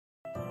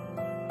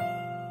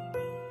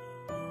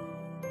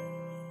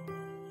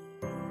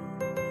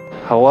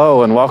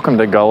Hello and welcome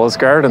to Gullo's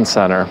Garden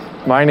Center.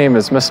 My name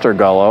is Mr.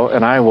 Gullo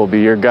and I will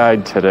be your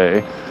guide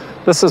today.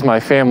 This is my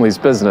family's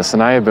business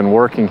and I have been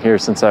working here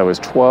since I was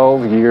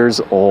 12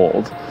 years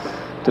old.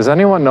 Does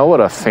anyone know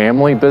what a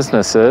family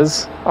business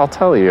is? I'll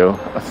tell you.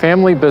 A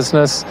family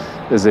business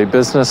is a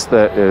business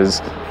that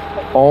is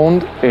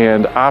owned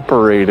and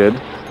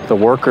operated. The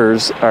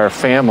workers are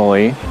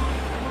family,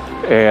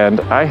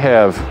 and I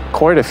have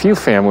quite a few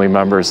family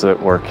members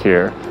that work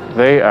here.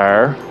 They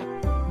are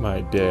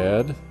my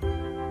dad,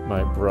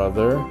 my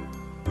brother,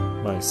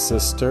 my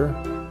sister,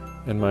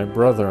 and my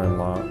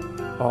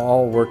brother-in-law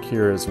all work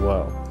here as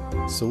well.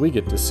 So we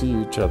get to see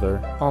each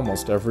other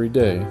almost every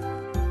day.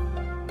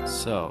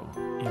 So,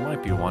 you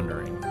might be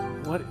wondering,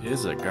 what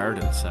is a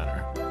garden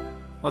center?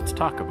 Let's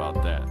talk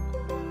about that.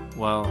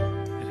 Well,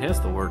 it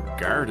has the word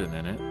garden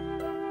in it,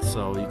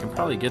 so you can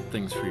probably get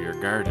things for your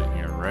garden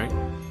here, right?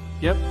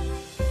 Yep.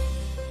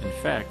 In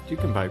fact, you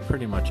can buy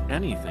pretty much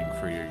anything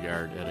for your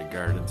yard at a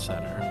garden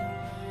center.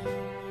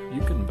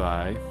 You can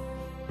buy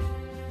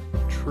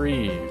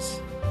trees,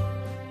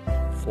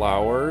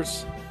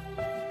 flowers,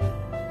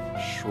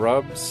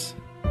 shrubs,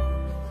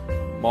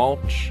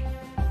 mulch,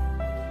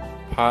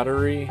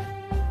 pottery,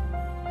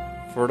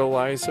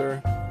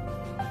 fertilizer,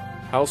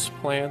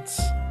 houseplants,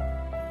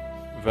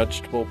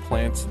 vegetable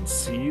plants and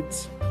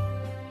seeds,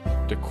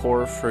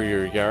 decor for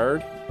your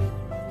yard,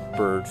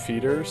 bird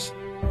feeders,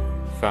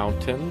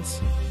 fountains,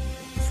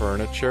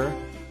 furniture,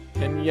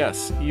 and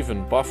yes,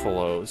 even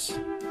buffaloes.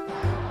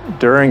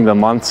 During the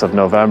months of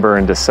November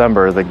and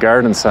December, the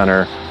garden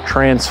center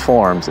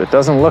transforms. It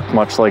doesn't look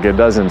much like it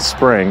does in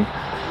spring.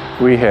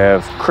 We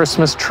have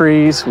Christmas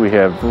trees, we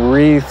have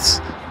wreaths,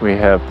 we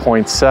have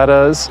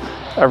poinsettias,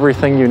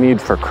 everything you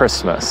need for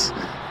Christmas.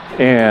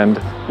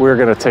 And we're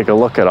going to take a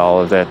look at all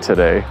of that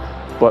today.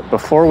 But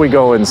before we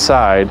go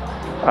inside,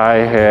 I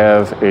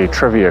have a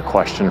trivia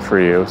question for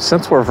you.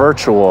 Since we're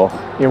virtual,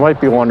 you might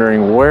be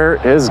wondering, where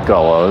is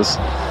Gullo's?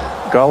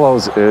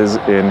 Gullo's is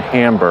in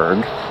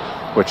Hamburg,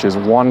 which is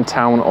one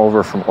town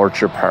over from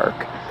Orchard Park.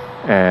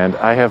 And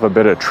I have a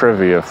bit of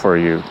trivia for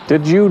you.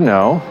 Did you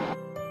know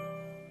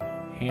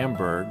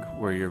Hamburg,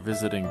 where you're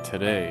visiting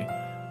today,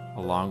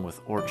 along with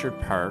Orchard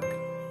Park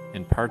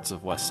and parts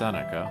of West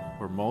Seneca,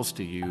 where most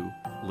of you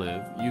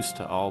live, used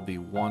to all be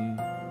one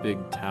big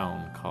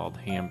town called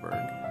Hamburg.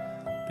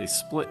 They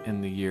split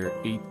in the year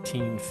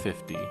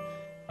 1850,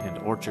 and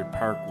Orchard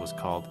Park was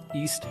called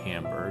East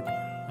Hamburg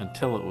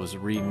until it was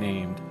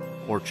renamed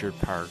Orchard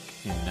Park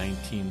in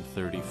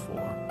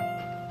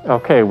 1934.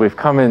 Okay, we've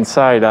come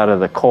inside out of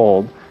the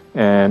cold,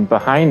 and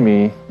behind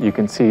me you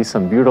can see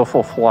some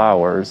beautiful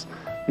flowers.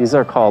 These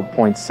are called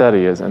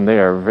poinsettias, and they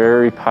are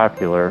very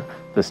popular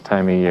this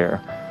time of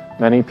year.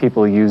 Many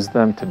people use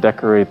them to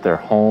decorate their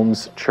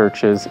homes,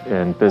 churches,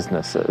 and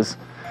businesses.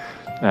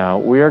 Now,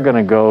 we are going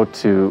to go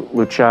to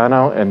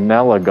Luciano and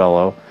Nella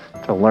Gullo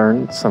to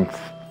learn some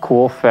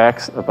cool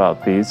facts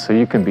about these so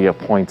you can be a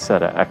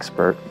poinsettia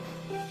expert.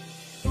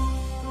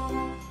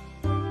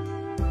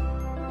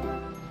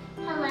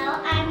 Hello,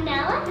 I'm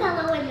Nella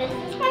Gullo, and this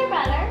is my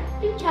brother,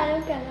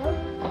 Luciano Gullo.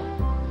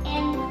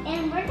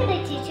 And we're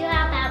going to teach you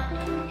about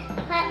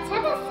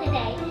poinsettias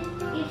today.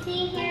 You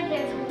see here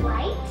there's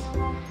white,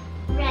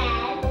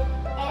 red,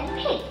 and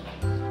pink.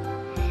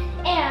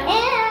 And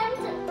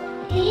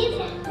these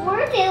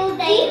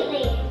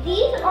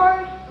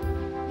were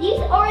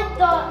these are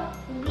the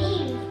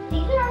leaves.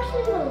 These are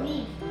actually the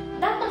leaves,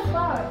 not the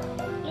flowers.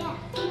 Yeah.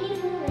 Can you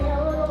zoom in a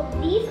little?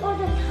 These are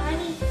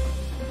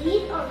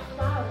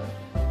flowers.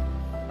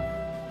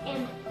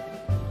 And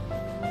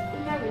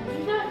remember,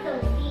 these aren't the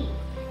leaves.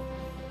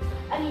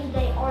 I mean,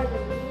 they are the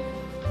leaves.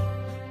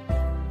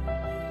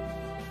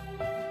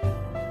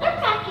 In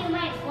fact, you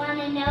might want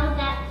to know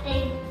that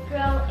they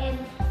grow in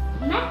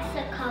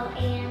Mexico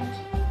and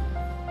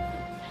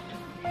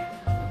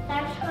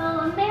Central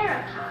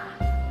America.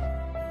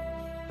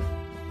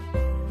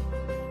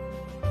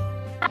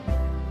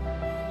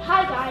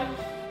 Hi guys,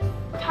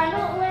 time to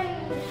learn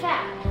the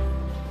fact.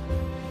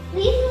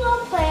 These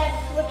little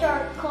plants, which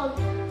are called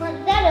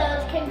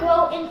poinsettias, can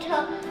grow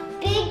into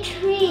big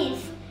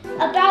trees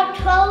about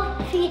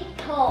 12 feet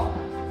tall.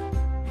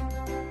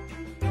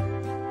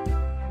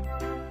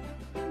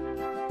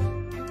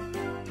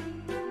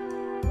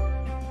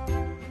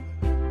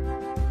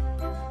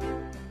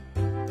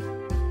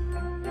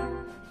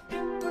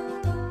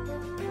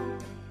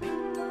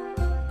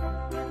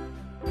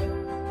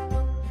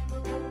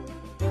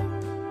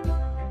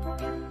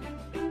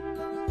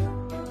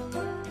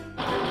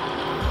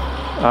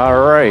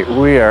 All right,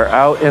 we are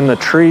out in the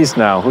trees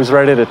now. Who's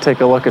ready to take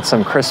a look at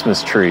some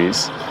Christmas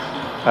trees?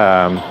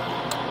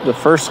 The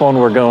first one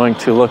we're going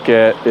to look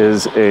at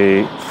is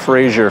a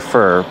Fraser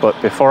fir,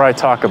 but before I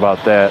talk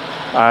about that,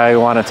 I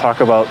want to talk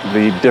about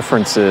the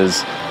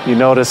differences. You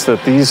notice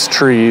that these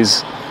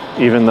trees,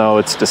 even though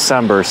it's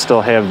December,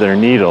 still have their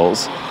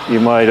needles.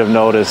 You might have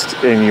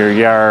noticed in your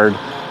yard,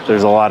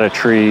 there's a lot of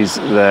trees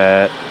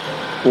that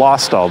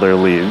lost all their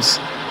leaves.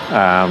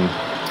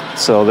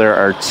 So there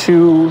are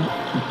two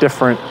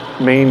different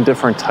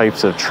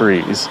types of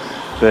trees.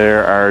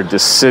 There are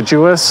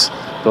deciduous,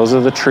 those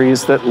are the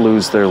trees that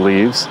lose their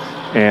leaves,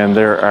 and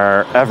there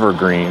are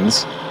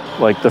evergreens,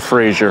 like the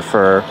Fraser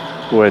fir,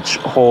 which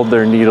hold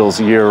their needles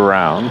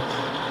year-round.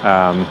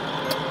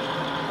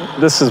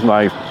 This is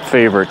my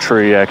favorite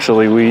tree,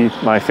 actually.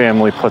 My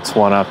family puts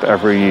one up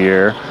every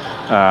year.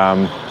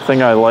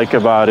 Thing I like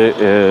about it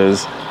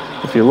is,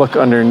 if you look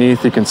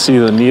underneath, you can see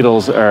the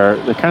needles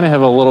they kind of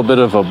have a little bit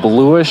of a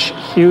bluish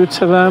hue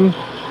to them,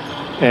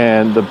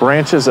 and the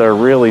branches are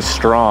really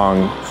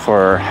strong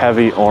for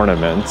heavy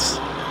ornaments.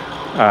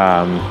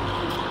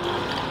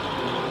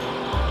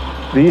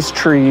 These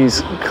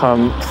trees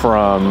come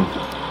from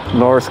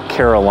North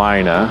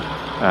Carolina.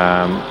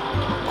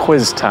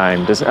 Quiz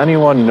time. Does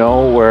anyone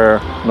know where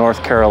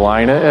North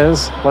Carolina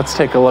is? Let's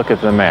take a look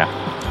at the map.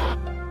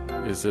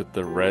 Is it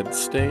the red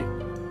state,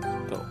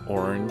 the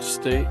orange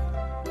state,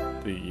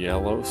 the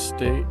yellow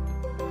state,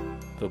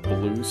 the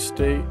blue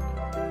state,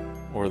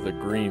 or the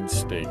green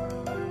state?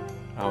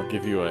 I'll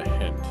give you a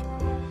hint.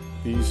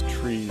 These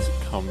trees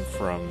come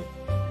from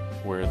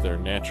where their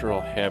natural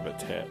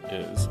habitat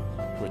is,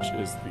 which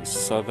is the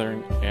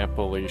southern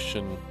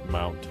Appalachian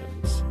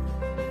Mountains.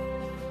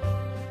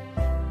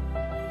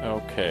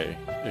 Okay,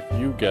 if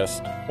you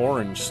guessed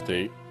orange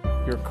state,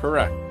 you're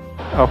correct.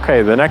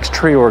 Okay, the next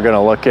tree we're going to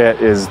look at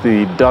is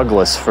the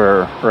Douglas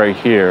fir right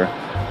here.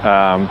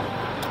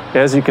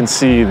 As you can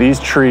see, these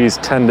trees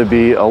tend to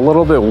be a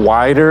little bit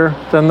wider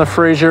than the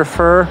Fraser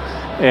fir,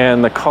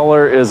 and the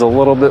color is a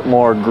little bit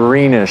more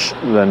greenish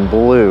than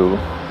blue.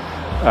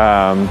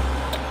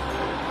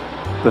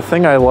 The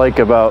thing I like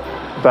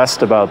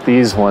best about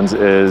these ones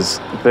is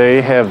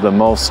they have the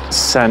most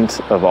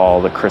scent of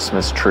all the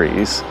Christmas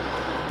trees.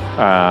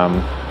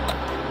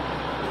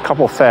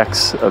 Couple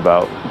facts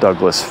about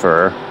Douglas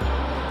fir.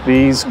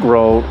 These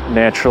grow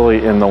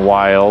naturally in the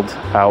wild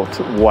out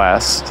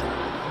west,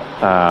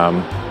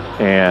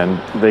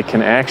 and they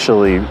can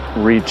actually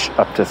reach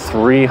up to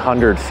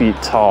 300 feet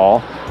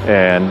tall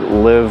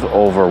and live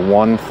over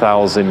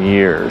 1,000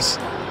 years.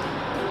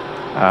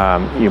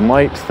 You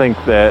might think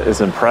that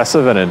is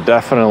impressive, and it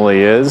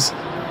definitely is,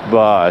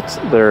 but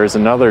there's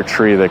another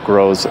tree that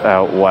grows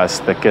out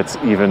west that gets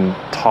even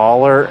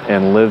taller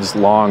and lives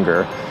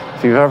longer.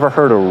 If you've ever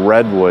heard of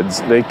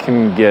redwoods, they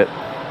can get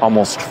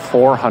almost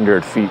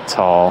 400 feet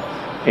tall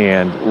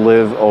and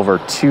live over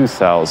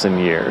 2,000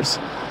 years.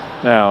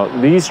 Now,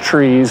 these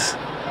trees,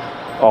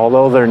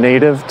 although they're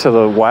native to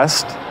the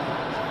West,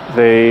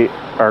 they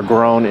are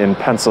grown in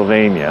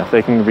Pennsylvania.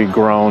 They can be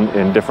grown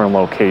in different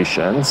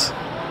locations.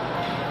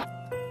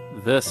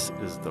 This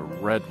is the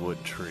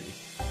redwood tree.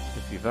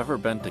 If you've ever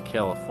been to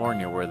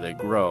California where they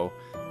grow,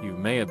 you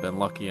may have been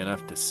lucky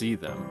enough to see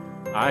them.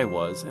 I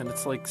was, and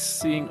it's like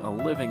seeing a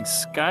living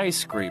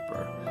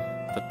skyscraper.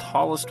 The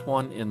tallest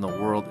one in the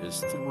world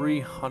is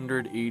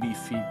 380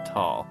 feet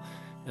tall,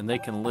 and they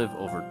can live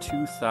over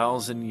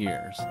 2,000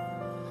 years.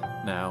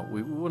 Now,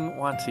 we wouldn't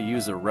want to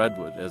use a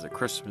redwood as a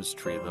Christmas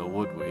tree, though,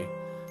 would we?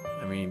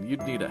 I mean,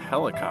 you'd need a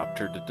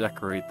helicopter to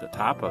decorate the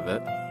top of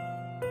it.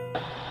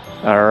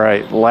 All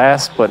right,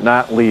 last but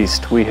not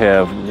least, we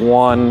have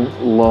one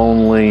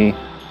lonely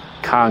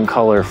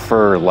concolor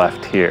fir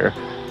left here.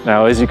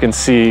 Now, as you can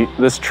see,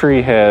 this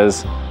tree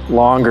has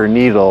longer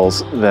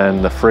needles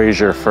than the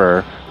Fraser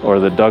fir or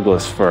the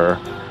Douglas fir.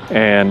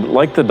 And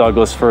like the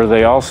Douglas fir,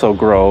 they also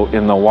grow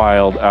in the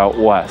wild out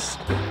west.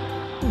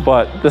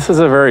 But this is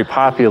a very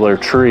popular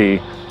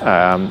tree.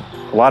 A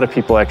lot of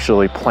people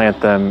actually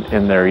plant them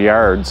in their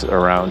yards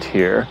around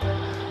here.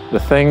 The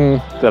thing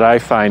that I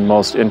find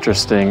most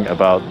interesting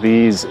about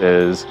these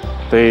is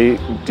they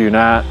do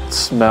not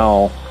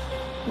smell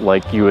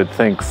like you would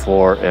think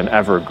for an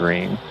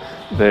evergreen.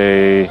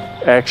 They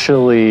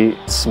actually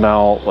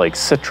smell like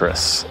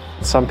citrus.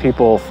 Some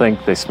people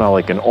think they smell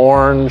like an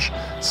orange,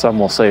 some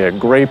will say a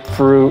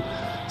grapefruit,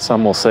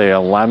 some will say a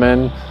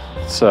lemon.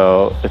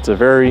 So it's a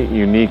very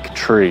unique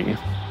tree.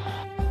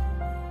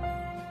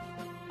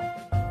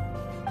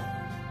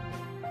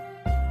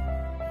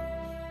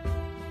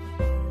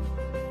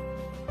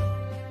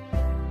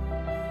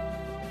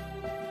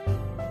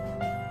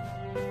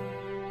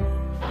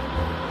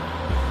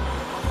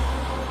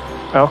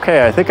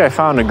 Okay, I think I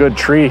found a good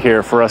tree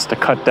here for us to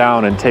cut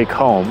down and take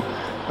home.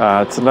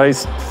 It's a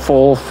nice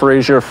full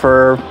Fraser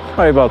fir,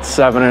 probably about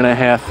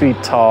 7.5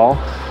 feet tall.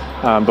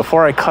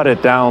 Before I cut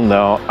it down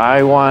though,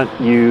 I want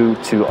you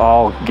to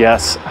all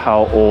guess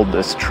how old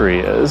this tree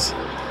is.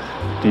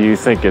 Do you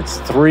think it's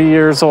 3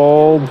 years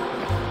old,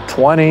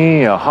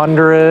 20,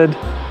 100?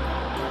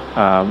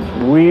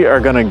 We are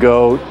gonna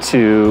go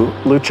to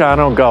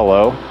Luciano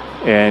Gullo,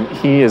 and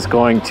he is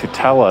going to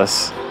tell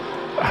us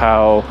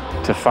how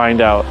to find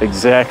out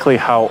exactly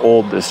how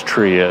old this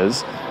tree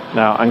is.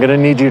 Now, I'm gonna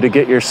need you to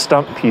get your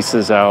stump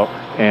pieces out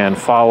and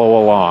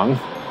follow along.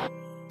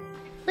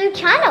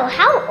 Luciano,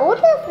 how old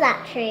is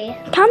that tree?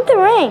 Count the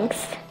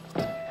rings.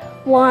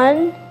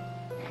 1,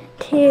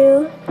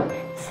 2,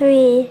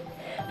 3,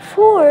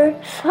 4,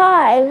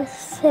 5,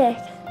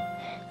 6,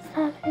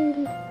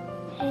 7,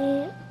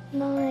 8,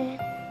 9,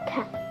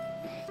 10.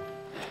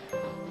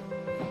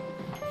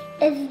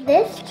 Is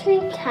this tree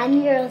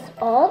 10 years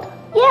old?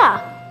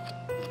 Yeah.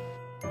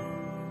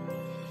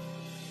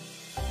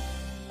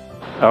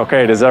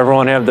 Okay, does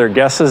everyone have their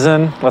guesses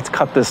in? Let's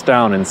cut this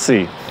down and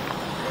see.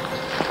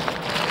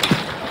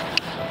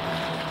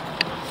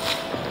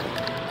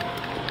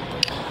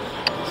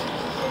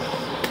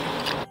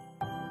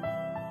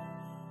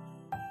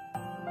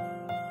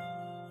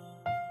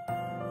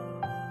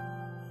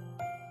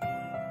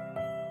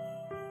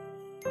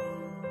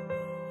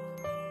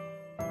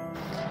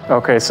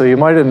 Okay, so you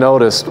might have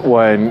noticed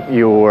when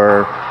you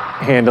were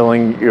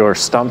handling your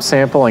stump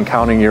sample and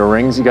counting your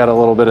rings, you got a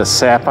little bit of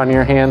sap on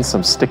your hands,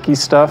 some sticky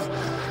stuff.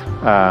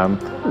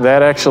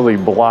 That actually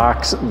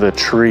blocks the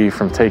tree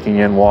from taking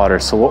in water.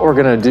 So what we're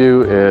gonna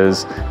do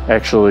is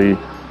actually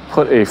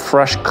put a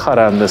fresh cut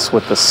on this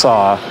with the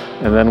saw,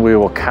 and then we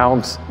will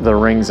count the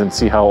rings and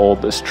see how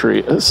old this tree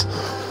is.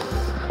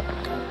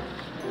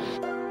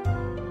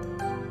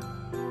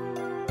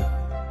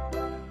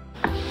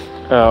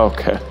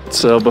 Okay,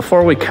 so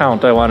before we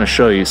count, I want to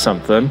show you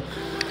something.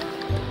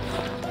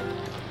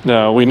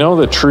 Now, we know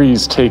that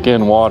trees take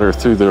in water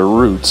through their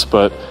roots,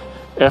 but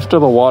after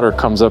the water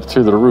comes up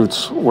through the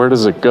roots, where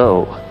does it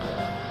go?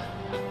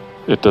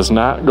 It does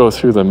not go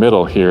through the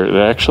middle here. It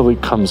actually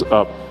comes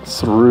up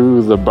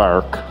through the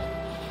bark.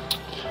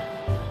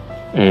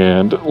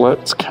 And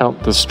let's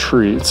count this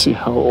tree and see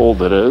how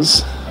old it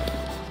is.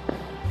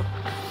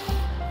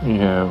 We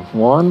have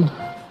 1,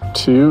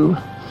 2,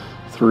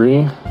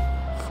 3,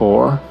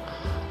 4,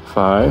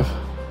 5,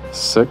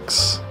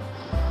 6,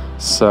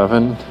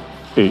 7,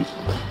 8.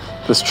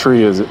 This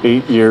tree is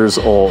 8 years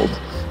old.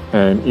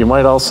 And you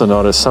might also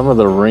notice some of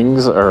the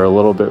rings are a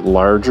little bit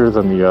larger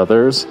than the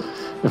others.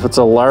 If it's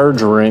a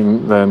large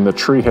ring, then the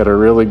tree had a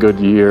really good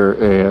year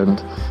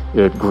and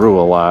it grew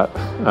a lot.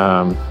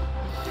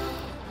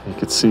 You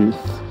could see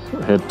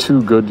it had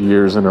 2 good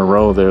years in a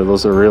row there.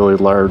 Those are really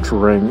large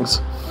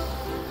rings.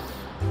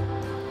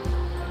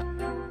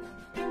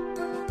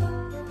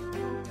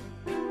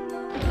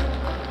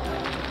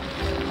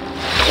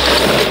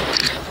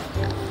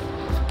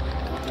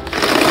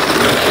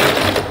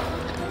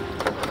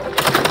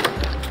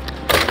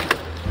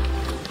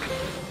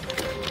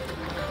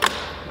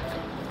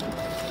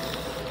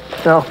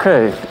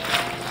 Okay,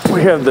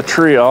 we have the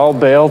tree all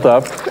baled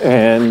up,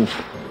 and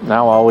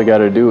now all we got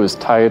to do is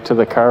tie it to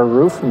the car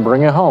roof and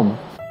bring it home.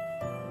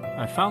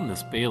 I found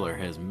this baler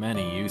has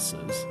many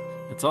uses.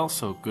 It's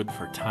also good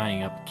for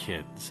tying up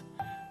kids.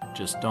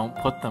 Just don't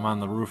put them on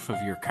the roof of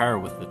your car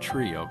with the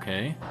tree,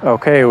 okay?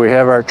 Okay, we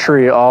have our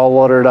tree all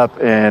loaded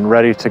up and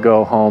ready to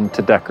go home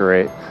to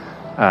decorate.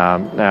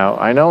 Now,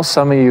 I know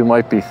some of you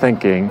might be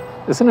thinking,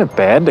 isn't it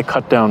bad to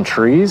cut down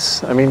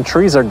trees? I mean,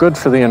 trees are good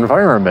for the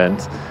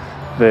environment.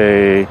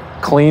 They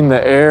clean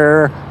the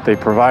air, they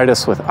provide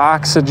us with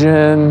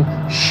oxygen,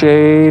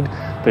 shade,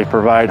 they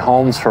provide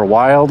homes for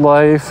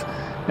wildlife.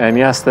 And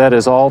yes, that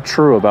is all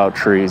true about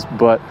trees,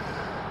 but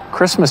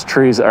Christmas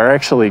trees are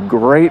actually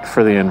great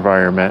for the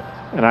environment,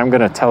 and I'm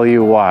going to tell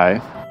you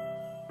why.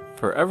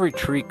 For every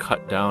tree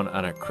cut down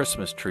on a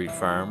Christmas tree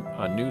farm,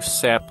 a new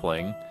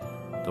sapling,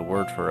 the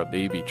word for a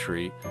baby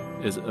tree,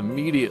 is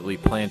immediately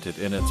planted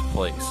in its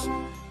place.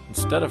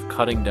 Instead of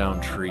cutting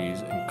down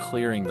trees and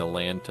clearing the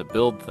land to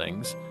build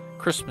things,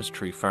 Christmas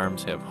tree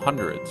farms have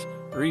hundreds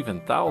or even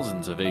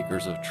thousands of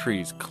acres of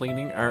trees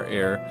cleaning our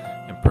air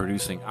and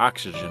producing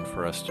oxygen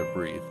for us to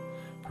breathe,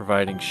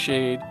 providing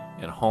shade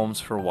and homes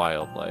for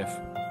wildlife.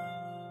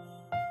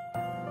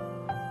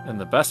 And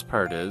the best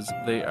part is,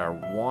 they are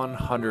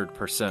 100%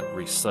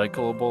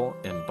 recyclable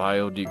and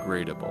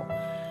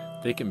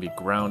biodegradable. They can be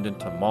ground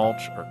into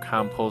mulch or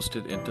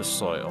composted into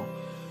soil.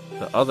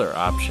 The other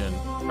option,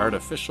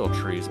 artificial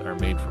trees, are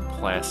made from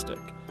plastic.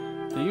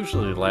 They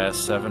usually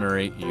last 7 or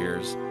 8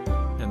 years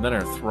and then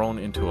are thrown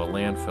into a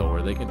landfill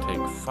where they can take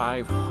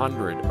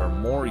 500 or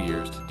more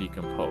years to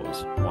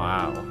decompose.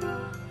 Wow.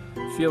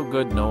 Feel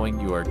good knowing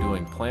you are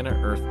doing planet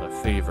Earth a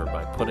favor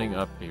by putting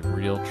up a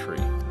real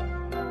tree.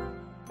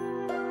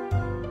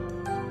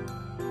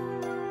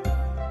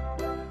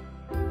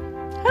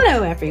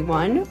 Hello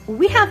everyone,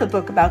 we have a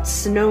book about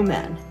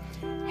snowmen.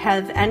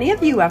 Have any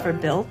of you ever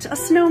built a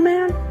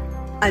snowman?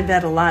 I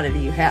bet a lot of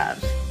you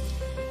have.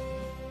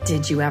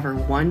 Did you ever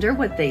wonder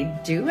what they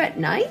do at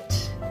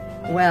night?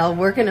 Well,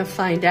 we're going to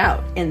find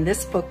out in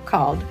this book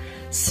called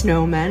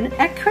Snowmen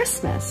at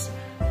Christmas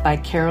by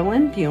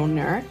Carolyn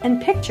Buellner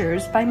and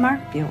pictures by Mark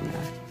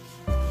Buellner.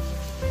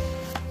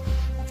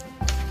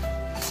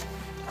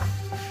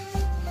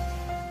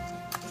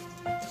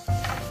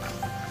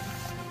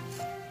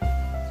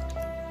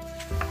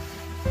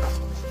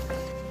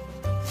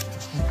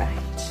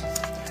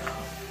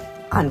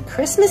 On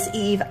Christmas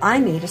Eve, I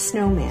made a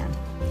snowman.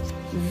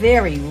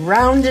 Very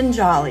round and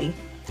jolly.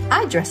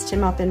 I dressed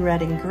him up in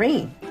red and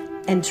green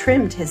and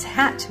trimmed his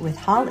hat with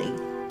holly.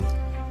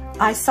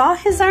 I saw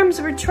his arms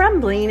were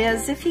trembling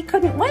as if he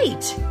couldn't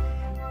wait.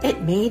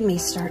 It made me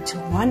start to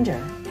wonder,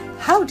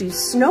 how do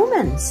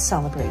snowmen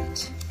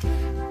celebrate?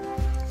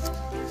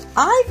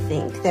 I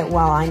think that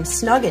while I'm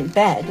snug in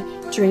bed,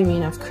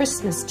 dreaming of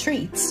Christmas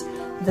treats,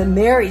 The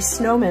merry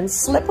snowmen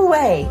slip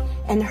away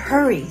and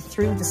hurry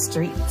through the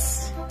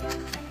streets.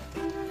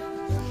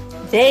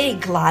 They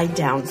glide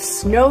down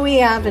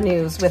snowy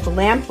avenues with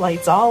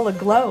lamplights all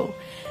aglow,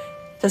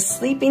 the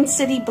sleeping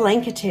city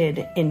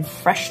blanketed in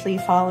freshly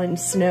fallen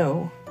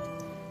snow.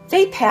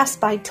 They pass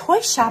by toy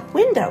shop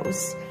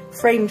windows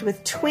framed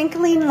with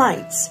twinkling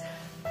lights,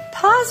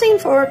 pausing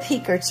for a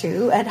peek or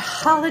two at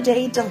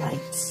holiday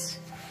delights.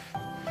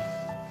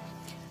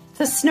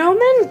 The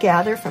snowmen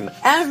gather from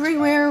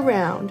everywhere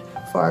around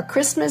for a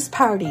Christmas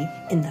party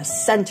in the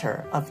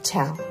center of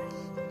town.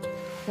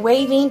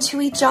 Waving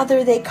to each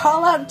other, they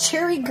call out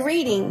cheery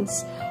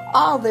greetings,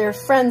 all their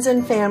friends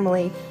and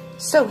family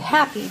so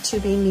happy to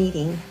be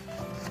meeting.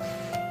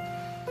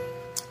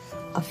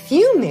 A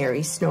few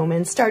merry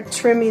snowmen start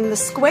trimming the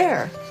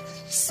square.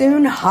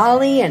 Soon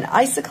holly and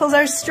icicles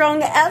are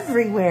strung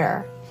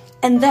everywhere.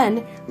 And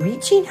then,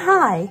 reaching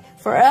high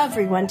for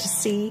everyone to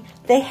see,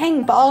 they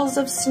hang balls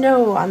of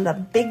snow on the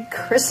big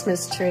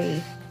Christmas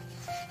tree.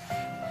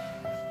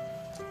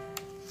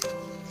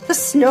 The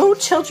snow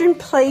children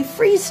play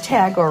freeze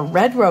tag or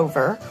red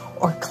rover,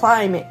 or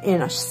climb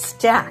in a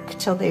stack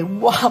till they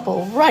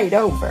wobble right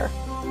over.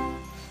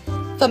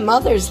 The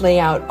mothers lay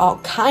out all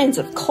kinds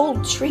of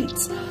cold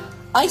treats,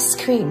 ice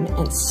cream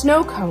and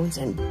snow cones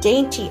and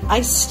dainty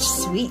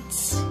iced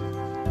sweets.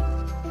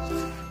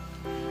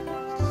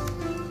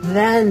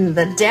 Then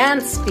the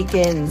dance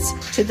begins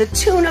to the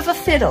tune of a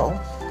fiddle.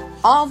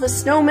 All the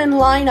snowmen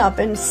line up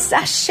and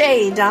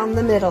sashay down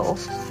the middle.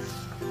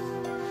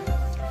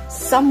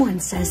 Someone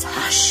says,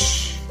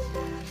 "Hush!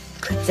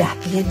 Could that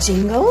be a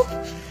jingle?"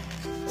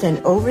 Then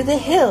over the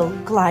hill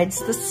glides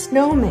the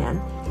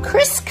snowman,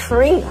 Kris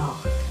Kringle.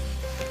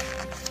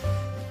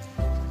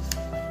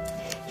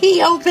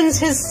 He opens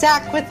his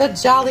sack with a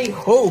jolly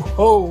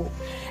ho-ho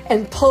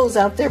and pulls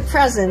out their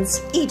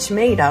presents, each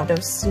made out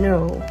of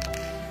snow.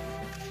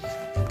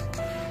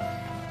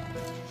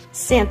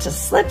 Santa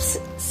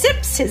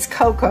sips his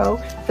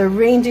cocoa, the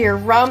reindeer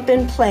romp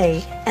and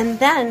play, and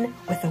then,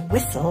 with a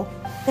whistle,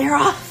 they're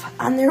off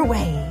on their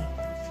way.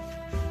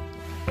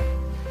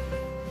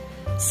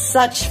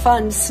 Such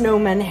fun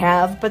snowmen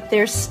have, but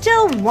there's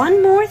still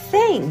one more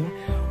thing.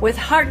 With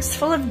hearts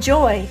full of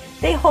joy,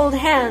 they hold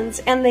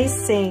hands and they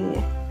sing.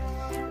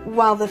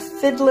 While the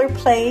fiddler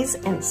plays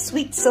and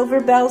sweet silver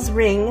bells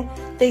ring,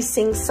 they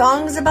sing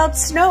songs about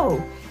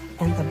snow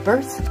and the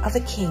birth of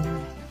a king.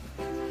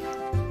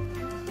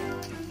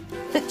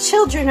 The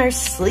children are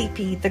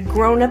sleepy, the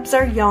grown-ups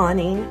are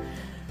yawning.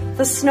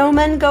 The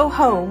snowmen go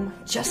home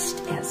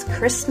just as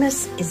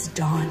Christmas is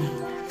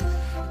dawning.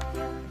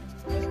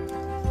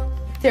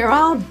 They're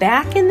all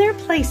back in their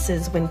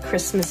places when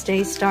Christmas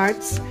Day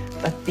starts,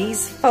 but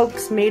these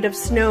folks made of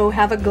snow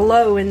have a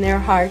glow in their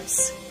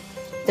hearts.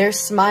 Their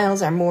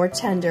smiles are more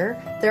tender,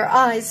 their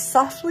eyes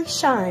softly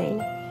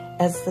shine,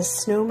 as the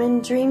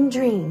snowmen dream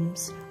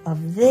dreams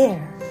of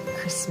their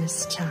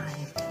Christmas time.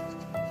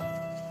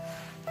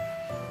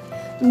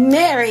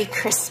 Merry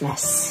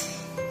Christmas!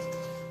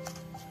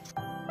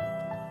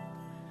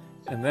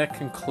 And that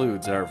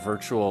concludes our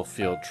virtual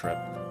field trip.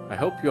 I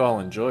hope you all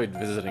enjoyed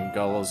visiting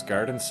Gullo's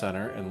Garden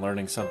Center and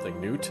learning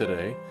something new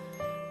today.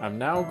 I'm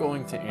now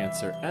going to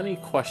answer any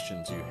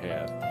questions you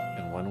have,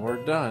 and when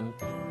we're done,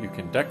 you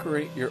can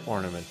decorate your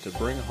ornament to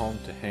bring home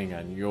to hang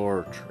on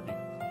your tree.